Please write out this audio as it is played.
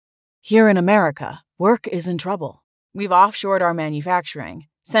Here in America, work is in trouble. We've offshored our manufacturing,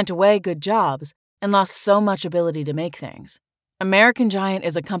 sent away good jobs, and lost so much ability to make things. American Giant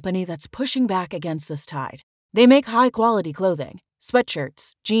is a company that's pushing back against this tide. They make high-quality clothing,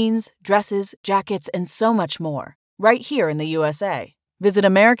 sweatshirts, jeans, dresses, jackets, and so much more, right here in the USA. Visit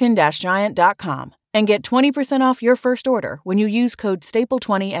American-Giant.com and get 20% off your first order when you use code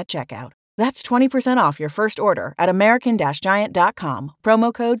STAPLE20 at checkout. That's 20% off your first order at American-Giant.com,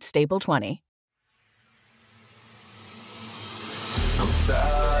 promo code STAPLE20. I'm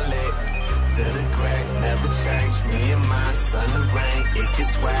solid to the crack, never change. Me and my son, the rain, it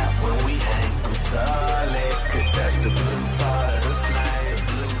gets wet when we hang. I'm solid, could touch the blue part of the flame, the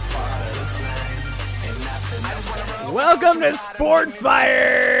blue part of the flame. Ain't nothing. I just wanna roll. Welcome to Sport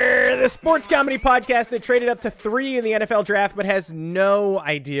Fire, the sports comedy podcast that traded up to 3 in the NFL draft but has no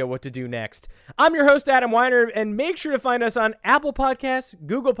idea what to do next. I'm your host, Adam Weiner, and make sure to find us on Apple Podcasts,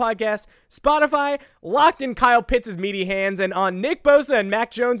 Google Podcasts, Spotify, locked in Kyle Pitts' meaty hands, and on Nick Bosa and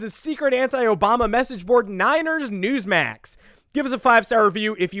Mac Jones' secret anti-Obama message board, Niners Newsmax. Give us a 5-star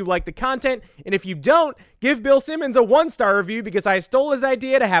review if you like the content, and if you don't, give Bill Simmons a 1-star review because I stole his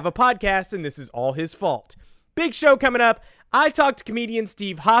idea to have a podcast, and this is all his fault. Big show coming up. I talked to comedian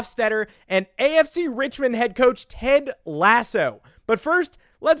Steve Hofstetter and AFC Richmond head coach Ted Lasso. But first,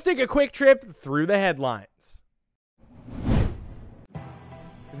 let's take a quick trip through the headlines.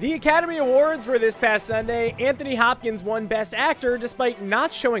 The Academy Awards were this past Sunday. Anthony Hopkins won Best Actor despite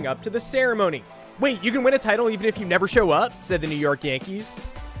not showing up to the ceremony. Wait, you can win a title even if you never show up, said the New York Yankees.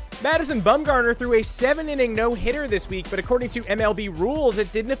 Madison Bumgarner threw a 7-inning no-hitter this week, but according to MLB rules,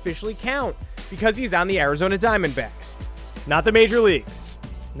 it didn't officially count because he's on the Arizona Diamondbacks, not the major leagues.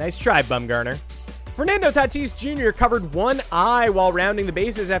 Nice try, Bumgarner. Fernando Tatis Jr. covered one eye while rounding the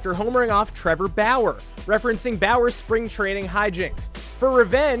bases after homering off Trevor Bauer, referencing Bauer's spring training hijinks. For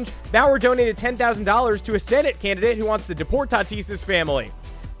revenge, Bauer donated $10,000 to a Senate candidate who wants to deport Tatis's family.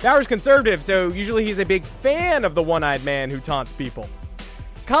 Bauer's conservative, so usually he's a big fan of the one-eyed man who taunts people.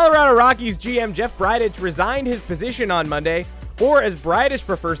 Colorado Rockies GM Jeff Bridich resigned his position on Monday, or as Bridich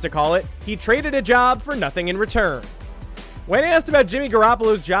prefers to call it, he traded a job for nothing in return. When asked about Jimmy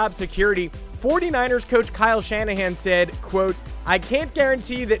Garoppolo's job security, 49ers coach Kyle Shanahan said, quote, "I can't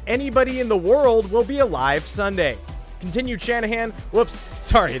guarantee that anybody in the world will be alive Sunday." Continued Shanahan, whoops,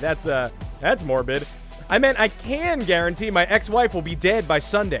 sorry, that's morbid. I meant I can guarantee my ex-wife will be dead by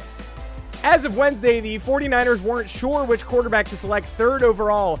Sunday. As of Wednesday, the 49ers weren't sure which quarterback to select third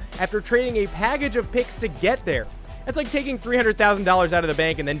overall after trading a package of picks to get there. That's like taking $300,000 out of the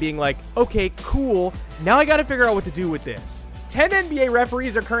bank and then being like, okay, cool, now I gotta figure out what to do with this. 10 NBA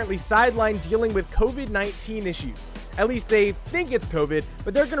referees are currently sidelined dealing with COVID-19 issues. At least they think it's COVID,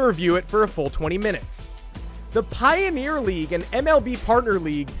 but they're gonna review it for a full 20 minutes. The Pioneer League, an MLB partner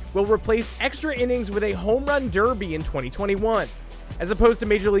league, will replace extra innings with a home run derby in 2021. As opposed to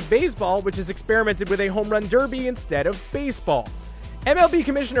Major League Baseball, which has experimented with a home run derby instead of baseball. MLB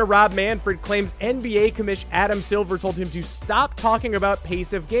Commissioner Rob Manfred claims NBA Commish Adam Silver told him to stop talking about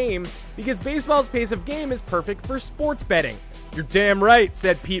pace of game because baseball's pace of game is perfect for sports betting. You're damn right,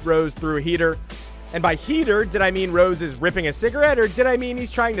 said Pete Rose through a heater. And by heater, did I mean Rose is ripping a cigarette, or did I mean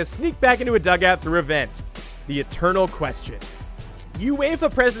he's trying to sneak back into a dugout through a vent? The eternal question.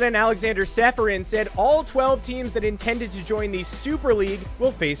 UEFA President Alexander Ceferin said all 12 teams that intended to join the Super League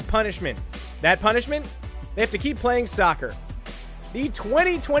will face punishment. That punishment? They have to keep playing soccer. The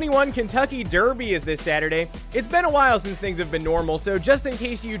 2021 Kentucky Derby is this Saturday. It's been a while since things have been normal, so just in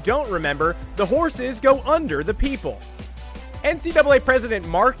case you don't remember, the horses go under the people. NCAA President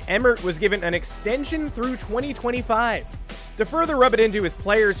Mark Emmert was given an extension through 2025. To further rub it into his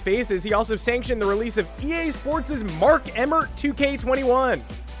players' faces, he also sanctioned the release of EA Sports' Mark Emmert 2K21.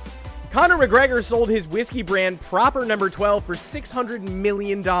 Conor McGregor sold his whiskey brand Proper No. 12 for $600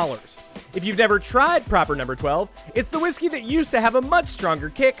 million. If you've never tried Proper No. 12, it's the whiskey that used to have a much stronger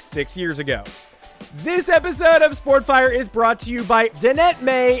kick 6 years ago. This episode of Sportfire is brought to you by Danette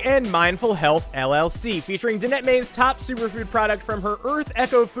May and Mindful Health LLC, featuring Danette May's top superfood product from her Earth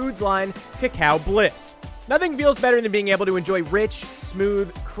Echo Foods line, Cacao Bliss. Nothing feels better than being able to enjoy rich,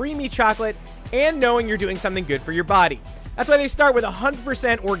 smooth, creamy chocolate and knowing you're doing something good for your body. That's why they start with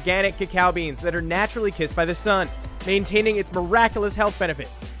 100% organic cacao beans that are naturally kissed by the sun, maintaining its miraculous health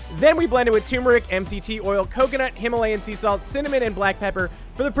benefits. Then we blend it with turmeric, MCT oil, coconut, Himalayan sea salt, cinnamon, and black pepper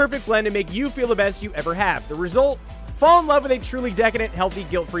for the perfect blend to make you feel the best you ever have. The result? Fall in love with a truly decadent, healthy,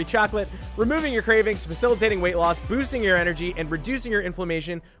 guilt-free chocolate, removing your cravings, facilitating weight loss, boosting your energy, and reducing your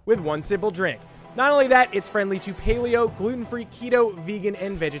inflammation with one simple drink. Not only that, it's friendly to paleo, gluten-free, keto, vegan,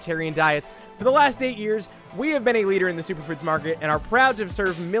 and vegetarian diets. For the last 8 years, we have been a leader in the superfoods market and are proud to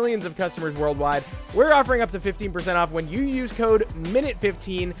serve millions of customers worldwide. We're offering up to 15% off when you use code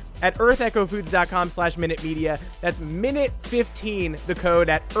MINUTE15 at earthechofoods.com/MinuteMedia. That's MINUTE15, the code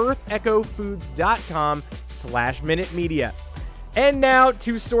at earthechofoods.com/MinuteMedia. And now,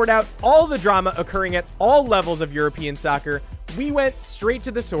 to sort out all the drama occurring at all levels of European soccer, we went straight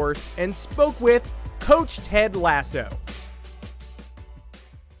to the source and spoke with Coach Ted Lasso.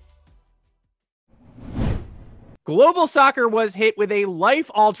 Global soccer was hit with a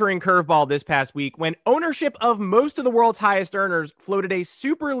life-altering curveball this past week when ownership of most of the world's highest earners floated a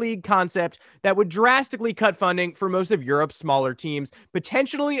Super League concept that would drastically cut funding for most of Europe's smaller teams,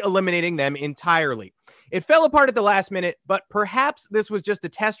 potentially eliminating them entirely. It fell apart at the last minute, but perhaps this was just a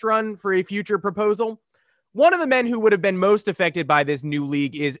test run for a future proposal. One of the men who would have been most affected by this new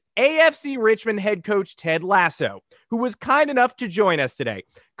league is AFC Richmond head coach Ted Lasso, who was kind enough to join us today.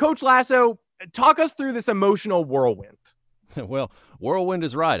 Coach Lasso, talk us through this emotional whirlwind. Well, whirlwind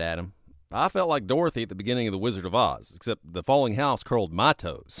is right, Adam. I felt like Dorothy at the beginning of The Wizard of Oz, except the falling house curled my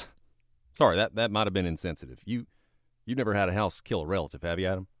toes. Sorry, that might have been insensitive. You've never had a house kill a relative, have you,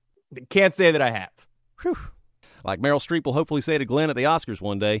 Adam? Can't say that I have. Whew. Like Meryl Streep will hopefully say to Glenn at the Oscars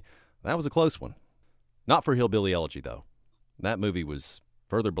one day, that was a close one. Not for Hillbilly Elegy, though. That movie was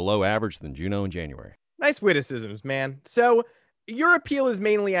further below average than Juno in January. Nice witticisms, man. So, your appeal is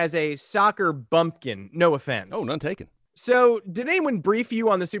mainly as a soccer bumpkin, no offense. Oh, none taken. So, did anyone brief you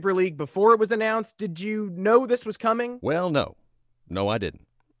on the Super League before it was announced? Did you know this was coming? Well, no. No, I didn't.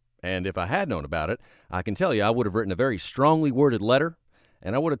 And if I had known about it, I can tell you I would have written a very strongly worded letter,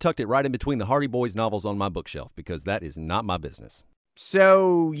 and I would have tucked it right in between the Hardy Boys novels on my bookshelf, because that is not my business.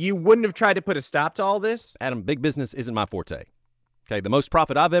 So you wouldn't have tried to put a stop to all this? Adam, big business isn't my forte. Okay, the most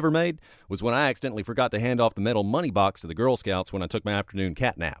profit I've ever made was when I accidentally forgot to hand off the metal money box to the Girl Scouts when I took my afternoon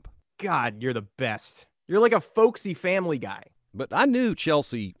cat nap. God, you're the best. You're like a folksy family guy. But I knew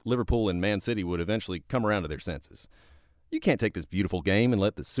Chelsea, Liverpool, and Man City would eventually come around to their senses. You can't take this beautiful game and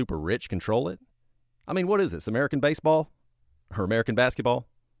let the super rich control it. I mean, what is this, American baseball? Or American basketball?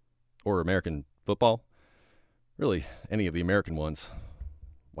 Or American football? Really, any of the American ones.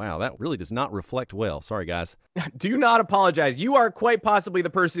 Wow, that really does not reflect well. Sorry, guys. Do not apologize. You are quite possibly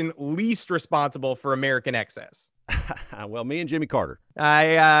the person least responsible for American excess. Well, me and Jimmy Carter.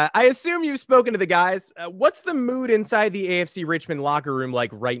 I assume you've spoken to the guys. What's the mood inside the AFC Richmond locker room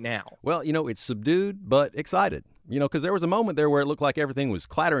like right now? Well, it's subdued but excited. Because there was a moment there where it looked like everything was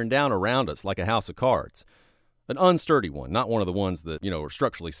clattering down around us like a house of cards. An unsturdy one, not one of the ones that, are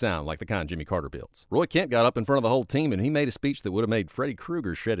structurally sound, like the kind Jimmy Carter builds. Roy Kent got up in front of the whole team and he made a speech that would have made Freddy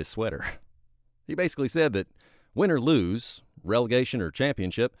Krueger shed his sweater. He basically said that win or lose, relegation or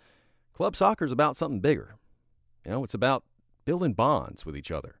championship, club soccer is about something bigger. It's about building bonds with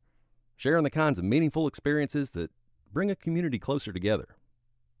each other, sharing the kinds of meaningful experiences that bring a community closer together,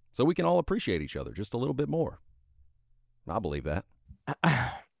 so we can all appreciate each other just a little bit more. I believe that.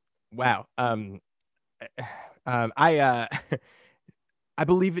 Wow. I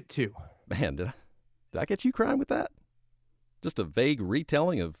believe it too. Man, did I get you crying with that? Just a vague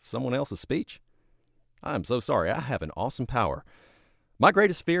retelling of someone else's speech? I'm so sorry. I have an awesome power. My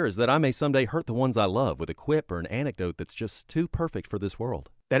greatest fear is that I may someday hurt the ones I love with a quip or an anecdote that's just too perfect for this world.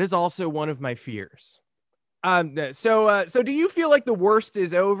 That is also one of my fears. So do you feel like the worst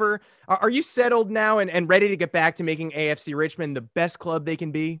is over? Are you settled now and ready to get back to making AFC Richmond the best club they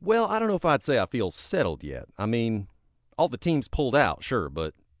can be? Well, I don't know if I'd say I feel settled yet. I mean, all the teams pulled out, sure,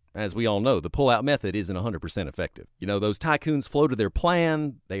 but as we all know, the pull-out method isn't 100% effective. Those tycoons floated their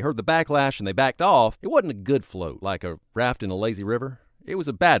plan, they heard the backlash, and they backed off. It wasn't a good float, like a raft in a lazy river. It was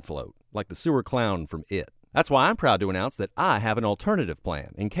a bad float, like the sewer clown from It. That's why I'm proud to announce that I have an alternative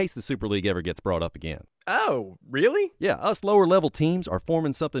plan in case the Super League ever gets brought up again. Oh, really? Yeah, us lower-level teams are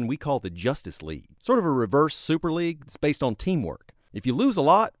forming something we call the Justice League. Sort of a reverse Super League that's based on teamwork. If you lose a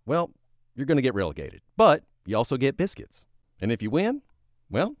lot, well, you're going to get relegated. But you also get biscuits. And if you win,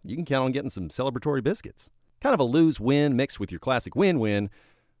 well, you can count on getting some celebratory biscuits. Kind of a lose-win mixed with your classic win-win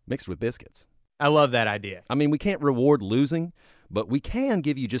mixed with biscuits. I love that idea. I mean, we can't reward losing, but we can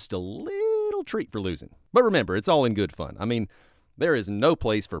give you just a little treat for losing. But remember, it's all in good fun. I mean, there is no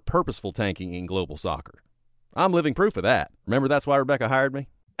place for purposeful tanking in global soccer. I'm living proof of that. Remember, that's why Rebecca hired me?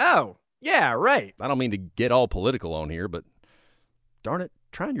 Oh, yeah, right. I don't mean to get all political on here, but darn it,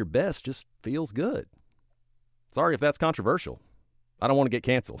 trying your best just feels good. Sorry if that's controversial. I don't want to get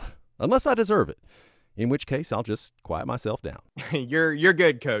canceled, unless I deserve it, in which case I'll just quiet myself down. You're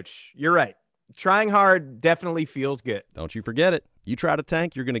good, Coach. You're right. trying hard definitely feels good. Don't you forget it. You try to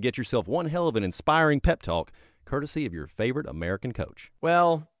tank, you're going to get yourself one hell of an inspiring pep talk, courtesy of your favorite American coach.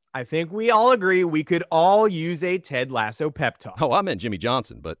 Well, I think we all agree we could all use a Ted Lasso pep talk. Oh, I meant Jimmy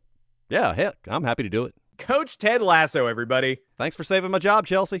Johnson, but yeah, heck, I'm happy to do it. Coach Ted Lasso, everybody. Thanks for saving my job,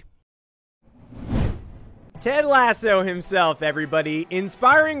 Chelsea. Ted Lasso himself, everybody.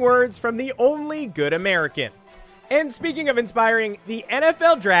 Inspiring words from the only good American. And speaking of inspiring, the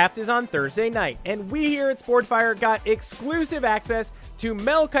NFL Draft is on Thursday night, and we here at Sportfire got exclusive access to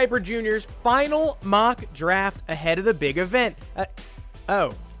Mel Kiper Jr.'s final mock draft ahead of the big event.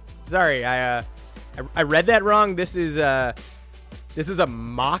 Sorry, I read that wrong. This is a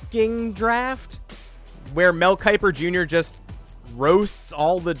mocking draft where Mel Kiper Jr. just roasts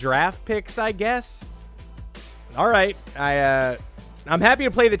all the draft picks, I guess. All right, I'm happy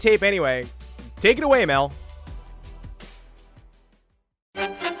to play the tape anyway. Take it away, Mel.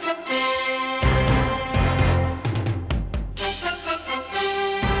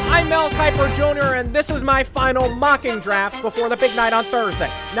 I'm Mel Kiper Jr., and this is my final mocking draft before the big night on Thursday.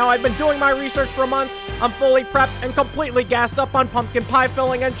 Now, I've been doing my research for months. I'm fully prepped and completely gassed up on pumpkin pie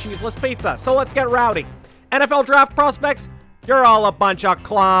filling and cheeseless pizza, so let's get rowdy. NFL draft prospects, you're all a bunch of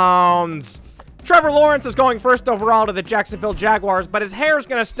clowns. Trevor Lawrence is going first overall to the Jacksonville Jaguars, but his hair's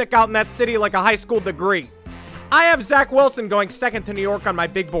going to stick out in that city like a high school degree. I have Zach Wilson going second to New York on my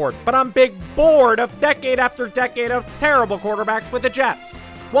big board, but I'm big bored of decade after decade of terrible quarterbacks with the Jets.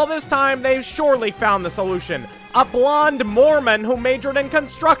 Well, this time they've surely found the solution. A blonde Mormon who majored in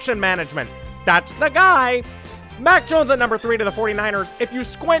construction management. That's the guy. Mac Jones at number 3 to the 49ers. If you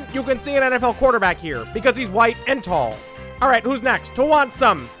squint, you can see an NFL quarterback here because he's white and tall. All right, who's next? Who wants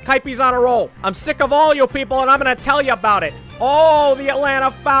some? Kipey's on a roll. I'm sick of all you people, and I'm going to tell you about it. Oh, the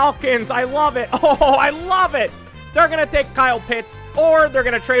Atlanta Falcons. I love it. Oh, I love it. They're going to take Kyle Pitts, or they're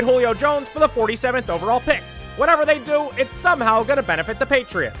going to trade Julio Jones for the 47th overall pick. Whatever they do, it's somehow going to benefit the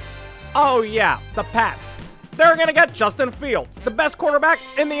Patriots. Oh, yeah, the Pats. They're going to get Justin Fields, the best quarterback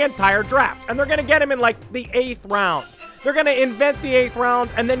in the entire draft, and they're going to get him in, like, the 8th round. They're going to invent the 8th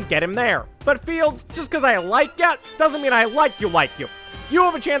round and then get him there. But Fields, just because I like you, doesn't mean I like you. You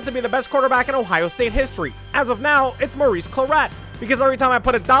have a chance to be the best quarterback in Ohio State history. As of now, it's Maurice Clarett, because every time I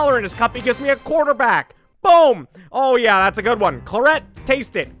put $1 in his cup, he gives me a quarterback. Boom! Oh yeah, that's a good one. Clarett,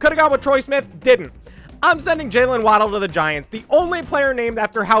 taste it. Could've gone with Troy Smith, didn't. I'm sending Jalen Waddle to the Giants, the only player named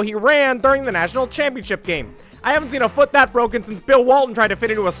after how he ran during the national championship game. I haven't seen a foot that broken since Bill Walton tried to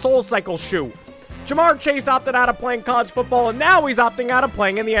fit into a SoulCycle shoe. Jamar Chase opted out of playing college football, and now he's opting out of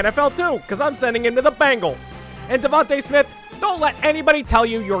playing in the NFL too, because I'm sending him to the Bengals. And Devontae Smith, don't let anybody tell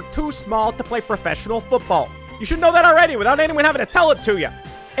you you're too small to play professional football. You should know that already without anyone having to tell it to you.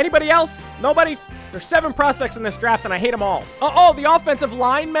 Anybody else? Nobody? There's 7 prospects in this draft, and I hate them all. Oh, the offensive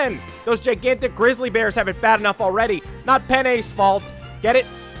linemen. Those gigantic grizzly bears have it bad enough already. Not Penne's fault. Get it?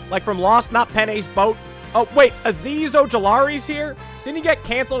 Like from Lost, not Penne's boat. Oh, wait, Azeez Ojulari's here? Didn't he get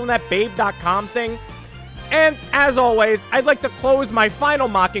canceled in that Babe.com thing? And, as always, I'd like to close my final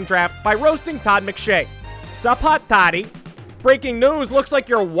mocking draft by roasting Todd McShay. Sup hot toddy. Breaking news, looks like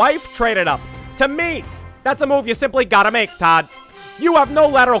your wife traded up. To me, that's a move you simply gotta make, Todd. You have no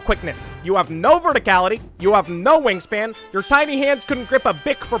lateral quickness. You have no verticality. You have no wingspan. Your tiny hands couldn't grip a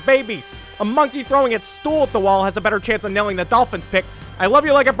Bic for babies. A monkey throwing its stool at the wall has a better chance of nailing the Dolphins pick. I love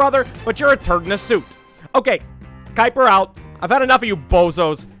you like a brother, but you're a turd in a suit. Okay, Kiper out. I've had enough of you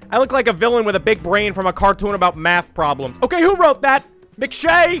bozos. I look like a villain with a big brain from a cartoon about math problems. Okay, who wrote that?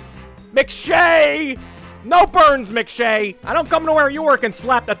 McShay! McShay! No burns, McShay! I don't come to where you work and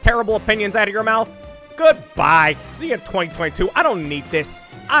slap the terrible opinions out of your mouth. Goodbye. See you in 2022. I don't need this.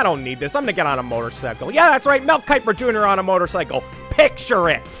 I'm gonna get on a motorcycle. Yeah, that's right. Mel Kiper Jr. on a motorcycle. Picture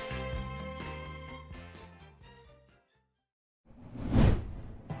it.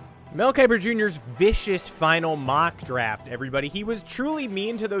 Mel Kiper Jr.'s vicious final mock draft, everybody. He was truly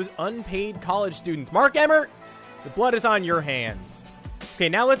mean to those unpaid college students. Mark Emmert, the blood is on your hands. Okay,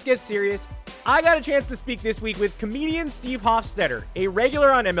 now let's get serious. I got a chance to speak this week with comedian Steve Hofstetter, a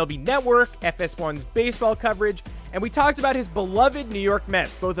regular on MLB Network, FS1's baseball coverage, and we talked about his beloved New York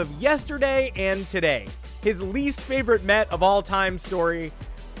Mets, both of yesterday and today. His least favorite Met of all time story.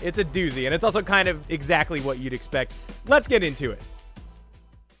 It's a doozy, and it's also kind of exactly what you'd expect. Let's get into it.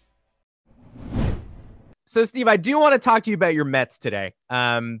 So, Steve, I do want to talk to you about your Mets today.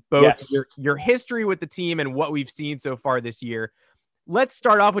 Both Yes. your history with the team and what we've seen so far this year. Let's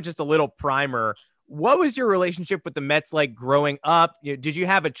start off with just a little primer. What was your relationship with the Mets like growing up? Did you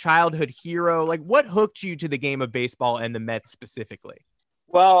have a childhood hero? Like, what hooked you to the game of baseball and the Mets specifically?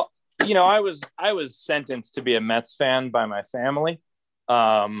 Well, I was sentenced to be a Mets fan by my family.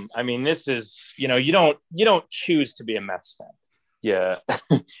 I mean, this is you don't choose to be a Mets fan. Yeah.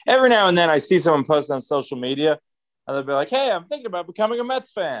 Every now and then I see someone post on social media and they'll be like, hey, I'm thinking about becoming a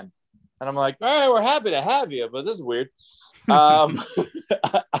Mets fan. And I'm like, all right, we're happy to have you, but this is weird. I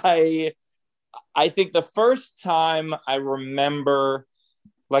think the first time I remember,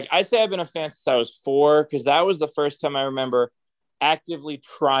 like I say I've been a fan since I was 4, because that was the first time I remember actively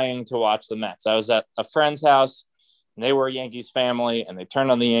trying to watch the Mets. I was at a friend's house and they were a Yankees family and they turned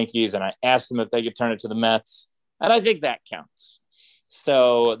on the Yankees and I asked them if they could turn it to the Mets. And I think that counts.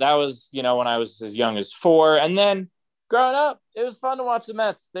 So that was, when I was as young as 4. And then growing up, it was fun to watch the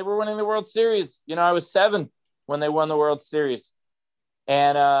Mets. They were winning the World Series. I was 7 when they won the World Series.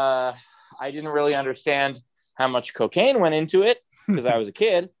 And I didn't really understand how much cocaine went into it because I was a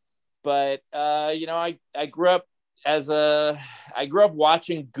kid. But, I grew up I grew up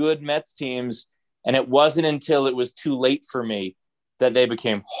watching good Mets teams. And it wasn't until it was too late for me that they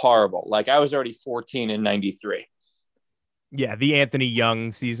became horrible. Like I was already 14 in 93. Yeah, the Anthony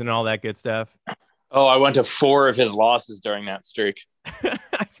Young season and all that good stuff. Oh, I went to 4 of his losses during that streak.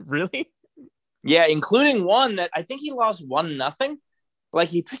 Really? Yeah, including one that I think he lost 1-0. Like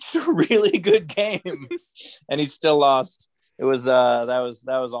he pitched a really good game and he still lost. It was that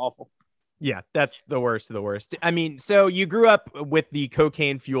was awful. Yeah, that's the worst of the worst. I mean, so you grew up with the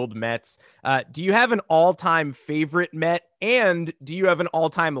cocaine-fueled Mets. Do you have an all-time favorite Met, and do you have an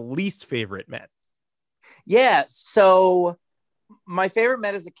all-time least favorite Met? Yeah, so my favorite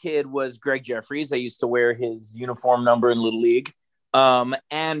Met as a kid was Greg Jeffries. I used to wear his uniform number in Little League.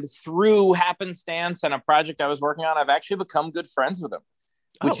 And through happenstance and a project I was working on, I've actually become good friends with him,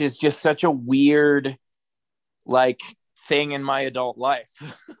 which is just such a weird, thing in my adult life.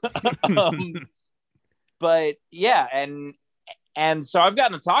 But yeah, and so I've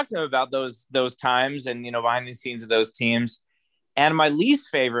gotten to talk to him about those times and behind the scenes of those teams. And my least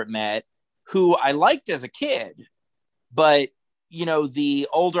favorite Met, who I liked as a kid, but the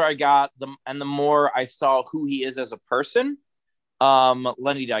older I got, the more I saw who he is as a person,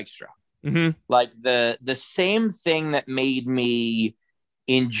 Lenny Dykstra. Mm-hmm. Like the same thing that made me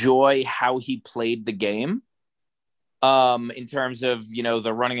enjoy how he played the game, in terms of,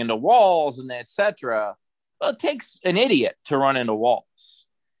 the running into walls and et cetera. Well, it takes an idiot to run into walls.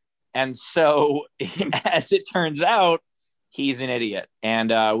 And so as it turns out, he's an idiot.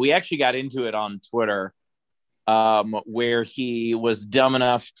 And we actually got into it on Twitter, where he was dumb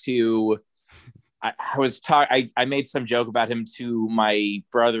enough to, I made some joke about him to my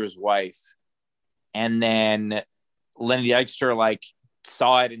brother's wife. And then Lenny Dykstra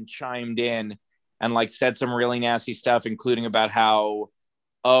saw it and chimed in and said some really nasty stuff, including about how,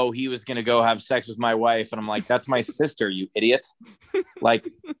 he was going to go have sex with my wife. And I'm like, that's my sister, you idiot.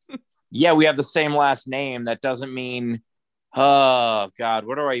 Yeah, we have the same last name. That doesn't mean, oh God,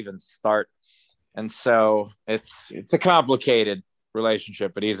 where do I even start? And so it's a complicated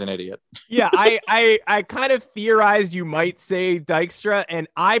relationship, but he's an idiot. Yeah, I kind of theorized you might say Dykstra, and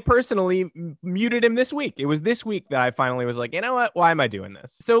I personally muted him this week. It was this week that I finally was like, you know what? Why am I doing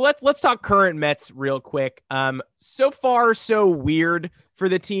this? So let's talk current Mets real quick. So far, so weird for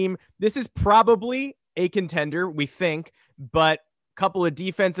the team. This is probably a contender, we think, but a couple of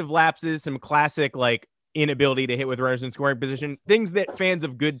defensive lapses, some classic inability to hit with runners in scoring position, things that fans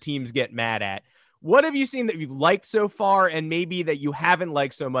of good teams get mad at. What have you seen that you've liked so far, and maybe that you haven't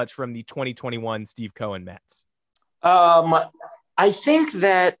liked so much from the 2021 Steve Cohen Mets? I think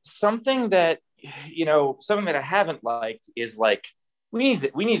that something that I haven't liked is we need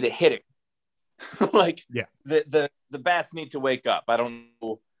the hitting. Yeah, the bats need to wake up. I don't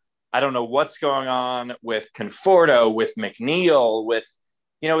know what's going on with Conforto, with McNeil, with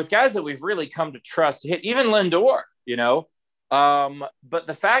guys that we've really come to trust to hit, even Lindor, but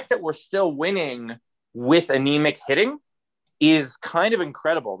the fact that we're still winning with anemic hitting is kind of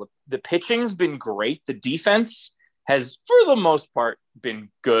incredible. The pitching's been great. The defense has, for the most part, been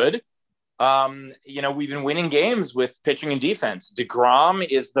good. We've been winning games with pitching and defense. DeGrom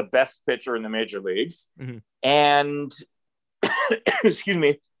is the best pitcher in the major leagues. Mm-hmm. And, excuse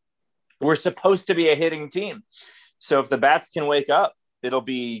me, we're supposed to be a hitting team. So if the bats can wake up, it'll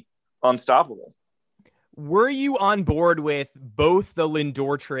be unstoppable. Were you on board with both the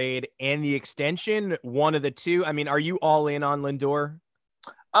Lindor trade and the extension? One of the two? I mean, are you all in on Lindor?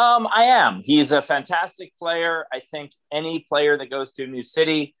 I am. He's a fantastic player. I think any player that goes to a new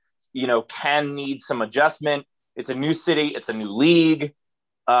city, can need some adjustment. It's a new city. It's a new league.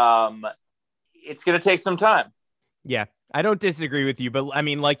 It's going to take some time. Yeah, I don't disagree with you, but I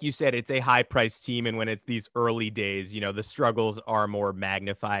mean, like you said, it's a high-priced team, and when it's these early days, the struggles are more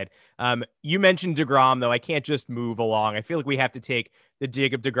magnified. You mentioned DeGrom, though. I can't just move along. I feel like we have to take the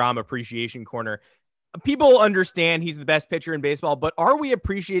Jacob DeGrom appreciation corner. People understand he's the best pitcher in baseball, but are we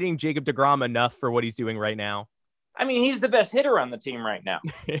appreciating Jacob DeGrom enough for what he's doing right now? I mean, he's the best hitter on the team right now.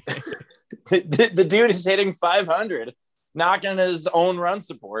 the dude is hitting 500, knocking his own run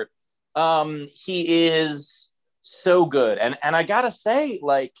support. He is so good. And I gotta say,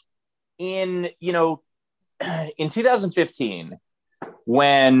 like, in 2015,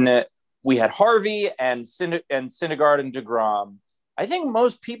 when we had Harvey and Syndergaard and DeGrom, I think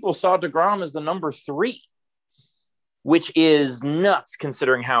most people saw DeGrom as the number 3, which is nuts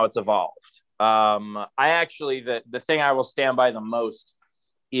considering how it's evolved. The thing I will stand by the most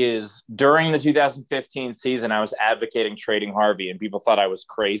is during the 2015 season, I was advocating trading Harvey, and people thought I was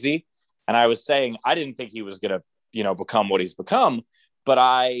crazy. And I was saying I didn't think he was going to, become what he's become. But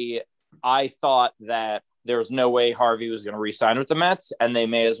I thought that there was no way Harvey was going to re-sign with the Mets, and they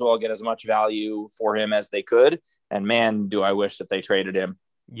may as well get as much value for him as they could. And man, do I wish that they traded him.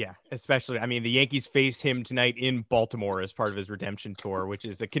 Yeah, especially, I mean, the Yankees face him tonight in Baltimore as part of his redemption tour, which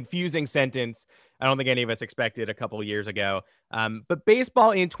is a confusing sentence. I don't think any of us expected a couple of years ago. But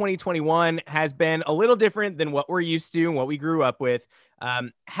baseball in 2021 has been a little different than what we're used to and what we grew up with.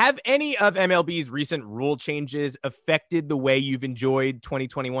 Have any of MLB's recent rule changes affected the way you've enjoyed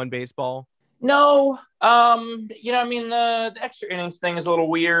 2021 baseball? No. The extra innings thing is a little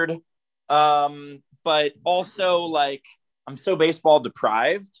weird. But also, like, I'm so baseball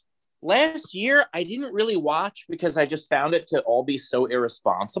deprived. Last year, I didn't really watch because I just found it to all be so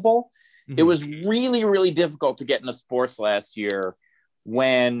irresponsible. Mm-hmm. It was really, really difficult to get into sports last year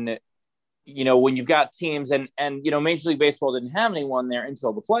when you've got teams and Major League Baseball didn't have anyone there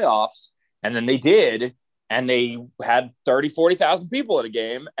until the playoffs. And then they did, and they had 30, 40,000 people at a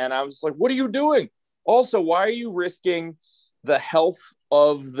game. And I was like, what are you doing? Also, why are you risking the health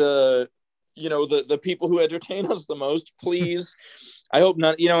of the people who entertain us the most? Please. I hope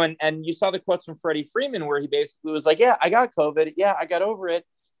not, and you saw the quotes from Freddie Freeman where he basically was like, yeah, I got COVID. Yeah, I got over it.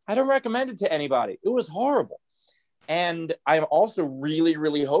 I don't recommend it to anybody. It was horrible. And I'm also really,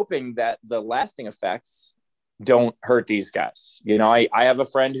 really hoping that the lasting effects don't hurt these guys. I have a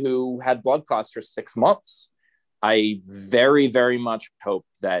friend who had blood clots for 6 months. I very, very much hope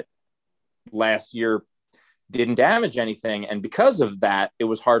that last year didn't damage anything. And because of that, it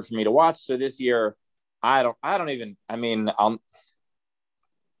was hard for me to watch. So this year, I'm not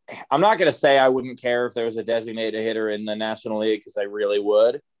going to say I wouldn't care if there was a designated hitter in the National League, because I really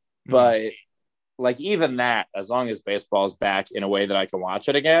would. Mm-hmm. But like, even that, as long as baseball is back in a way that I can watch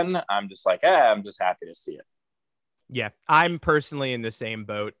it again, I'm just like, I'm just happy to see it. Yeah, I'm personally in the same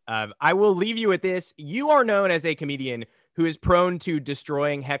boat. I will leave you with this. You are known as a comedian who is prone to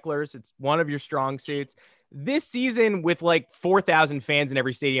destroying hecklers. It's one of your strong suits. This season, with like 4,000 fans in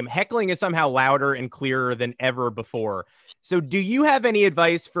every stadium, heckling is somehow louder and clearer than ever before. So do you have any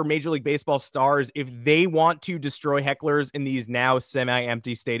advice for Major League Baseball stars if they want to destroy hecklers in these now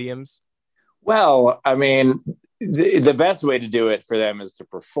semi-empty stadiums? Well, I mean, the best way to do it for them is to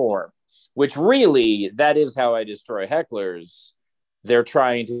perform, which really, that is how I destroy hecklers. They're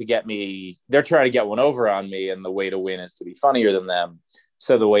trying to get one over on me, and the way to win is to be funnier than them.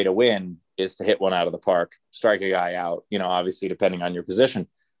 So the way to win is to hit one out of the park, strike a guy out, obviously depending on your position.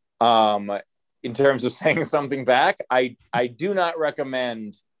 In terms of saying something back, I do not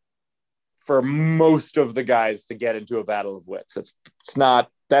recommend for most of the guys to get into a battle of wits.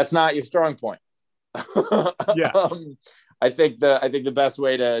 That's not your strong point. Yeah. I think the best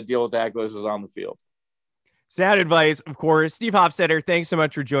way to deal with hecklers is on the field. Sound advice, of course. Steve Hofstetter, thanks so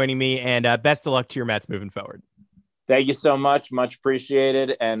much for joining me, and best of luck to your Mets moving forward. Thank you so much. Much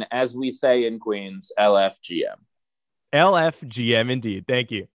appreciated. And as we say in Queens, LFGM. LFGM indeed.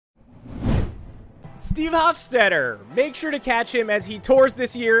 Thank you. Steve Hofstetter. Make sure to catch him as he tours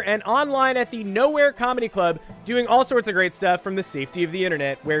this year and online at the Nowhere Comedy Club, doing all sorts of great stuff from the safety of the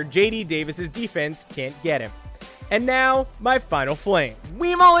internet, where JD Davis's defense can't get him. And now, my final flame.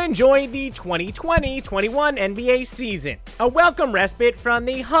 We've all enjoyed the 2020-21 NBA season. A welcome respite from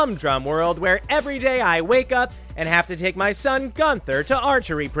the humdrum world where every day I wake up and have to take my son Gunther to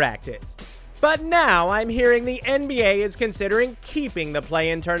archery practice. But now I'm hearing the NBA is considering keeping the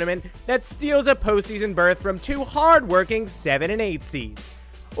play-in tournament that steals a postseason berth from two hard-working 7 and 8 seeds.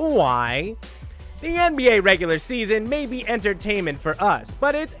 Why? The NBA regular season may be entertainment for us,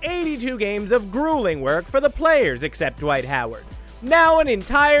 but it's 82 games of grueling work for the players except Dwight Howard. Now an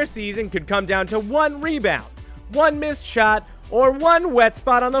entire season could come down to one rebound, one missed shot, or one wet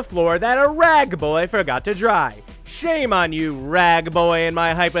spot on the floor that a rag boy forgot to dry. Shame on you, rag boy in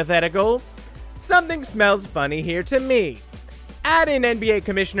my hypothetical. Something smells funny here to me. Add in NBA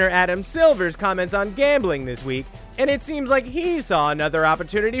Commissioner Adam Silver's comments on gambling this week, and it seems like he saw another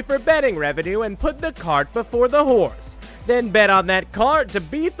opportunity for betting revenue and put the cart before the horse. Then bet on that cart to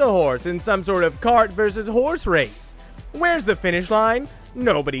beat the horse in some sort of cart versus horse race. Where's the finish line?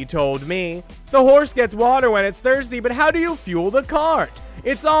 Nobody told me. The horse gets water when it's thirsty, but how do you fuel the cart?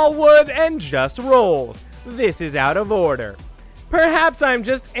 It's all wood and just rolls. This is out of order. Perhaps I'm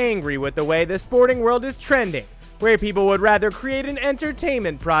just angry with the way the sporting world is trending, where people would rather create an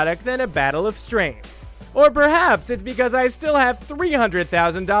entertainment product than a battle of strength. Or perhaps it's because I still have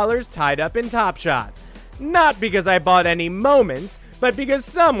 $300,000 tied up in Top Shot. Not because I bought any moments, but because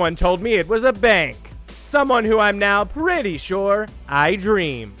someone told me it was a bank. Someone who I'm now pretty sure I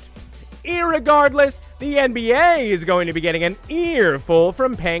dreamed. Irregardless, the NBA is going to be getting an earful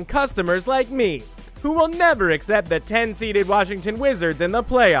from paying customers like me, who will never accept the 10-seeded Washington Wizards in the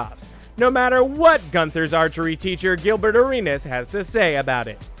playoffs, no matter what Gunther's archery teacher Gilbert Arenas has to say about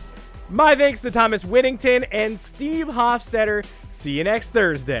it. My thanks to Thomas Whittington and Steve Hofstetter. See you next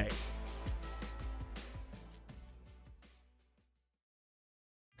Thursday.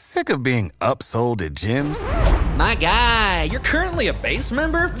 Sick of being upsold at gyms? My guy, you're currently a base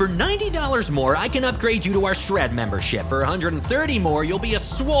member? For $90 more, I can upgrade you to our Shred membership. For $130 more, you'll be a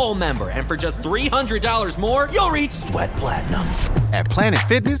Swole member. And for just $300 more, you'll reach Sweat Platinum. At Planet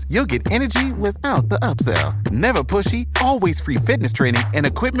Fitness, you'll get energy without the upsell. Never pushy, always free fitness training and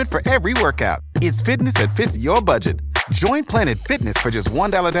equipment for every workout. It's fitness that fits your budget. Join Planet Fitness for just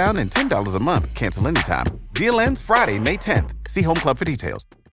 $1 down and $10 a month. Cancel anytime. Deal ends Friday, May 10th. See Home Club for details.